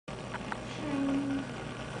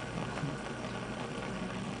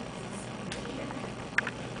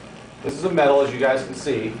This is a metal, as you guys can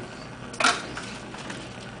see.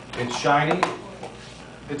 It's shiny,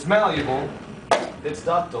 it's malleable, it's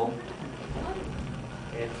ductile.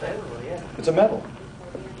 It's flammable, yeah. It's a metal.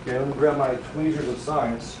 Okay, let me grab my tweezers of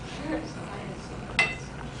science.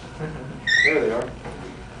 There they are.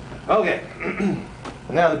 Okay.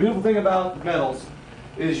 Now, the beautiful thing about metals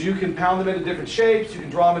is you can pound them into different shapes, you can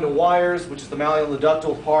draw them into wires, which is the malleable and the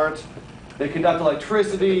ductile part. They conduct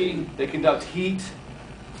electricity, they conduct heat.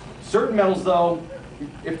 Certain metals, though,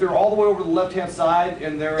 if they're all the way over the left-hand side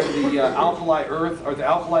and they're in the alkali earth or the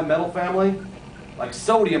alkali metal family, like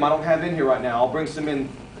sodium I don't have in here right now, I'll bring some in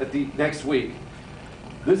at the next week.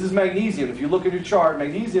 This is magnesium. If you look at your chart,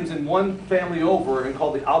 magnesium's in one family over and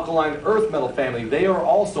called the alkaline earth metal family. They are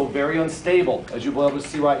also very unstable, as you'll be able to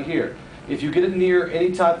see right here. If you get it near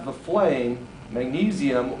any type of a flame,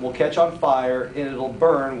 magnesium will catch on fire and it'll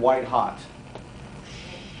burn white hot.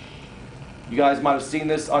 You guys might have seen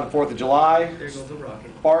this on 4th of July. There goes the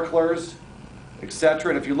rocket. Sparklers, etc.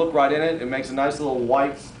 And if you look right in it, it makes a nice little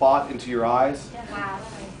white spot into your eyes. Wow.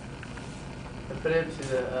 I put it to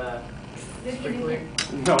the sprinkler.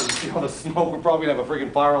 No, you see all the smoke, we're probably going to have a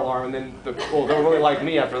freaking fire alarm, and then they'll really like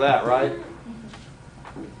me after that, right?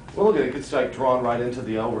 Well, look at it. It's like drawn right into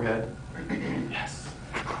the overhead. Yes.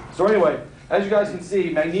 So anyway, as you guys can see,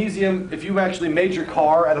 magnesium, if you actually made your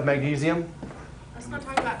car out of magnesium. Let's not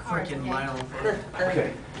talk about cars. Freaking Okay? mile.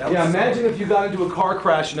 Okay. Yeah, imagine if you got into a car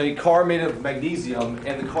crash and a car made of magnesium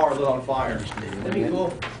and the car lit on fire. That'd be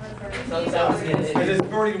cool. And it's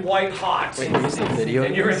burning white hot. Wait, have you seen the video?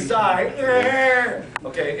 And you're inside.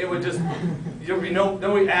 Okay, it would just, there would be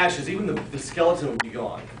no ashes. Even the skeleton would be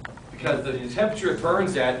gone. Because the temperature it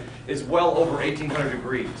burns at is well over 1,800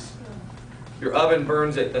 degrees. Your oven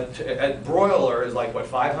burns at broiler is like, what,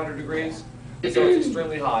 500 degrees? So it's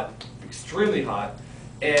extremely hot. Extremely hot.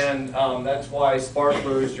 And that's why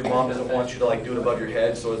sparklers, your mom doesn't want you to like do it above your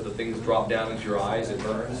head, so as the things drop down into your eyes, it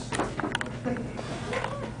burns.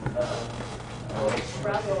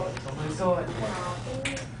 Somebody saw it.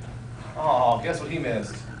 Oh, guess what he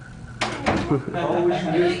missed? Oh, you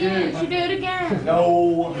should do it again.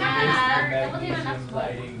 No. Magnesium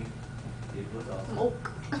lighting. It was awesome.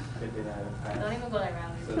 Smoke. It did have a Don't even go that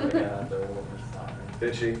round. So the wolf was stopping.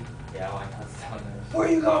 Did she? Yeah, I got stopped. Where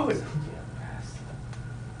are you going?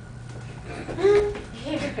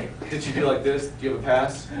 Did she do like this? Do you have a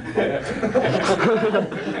pass?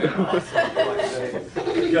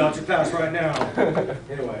 You got your pass right now.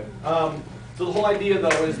 Anyway, so the whole idea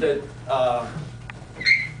though is that,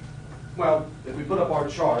 well, if we put up our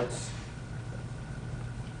charts,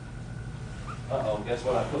 guess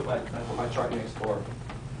what? I put my chart next door.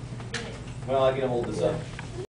 Well, I can hold this up.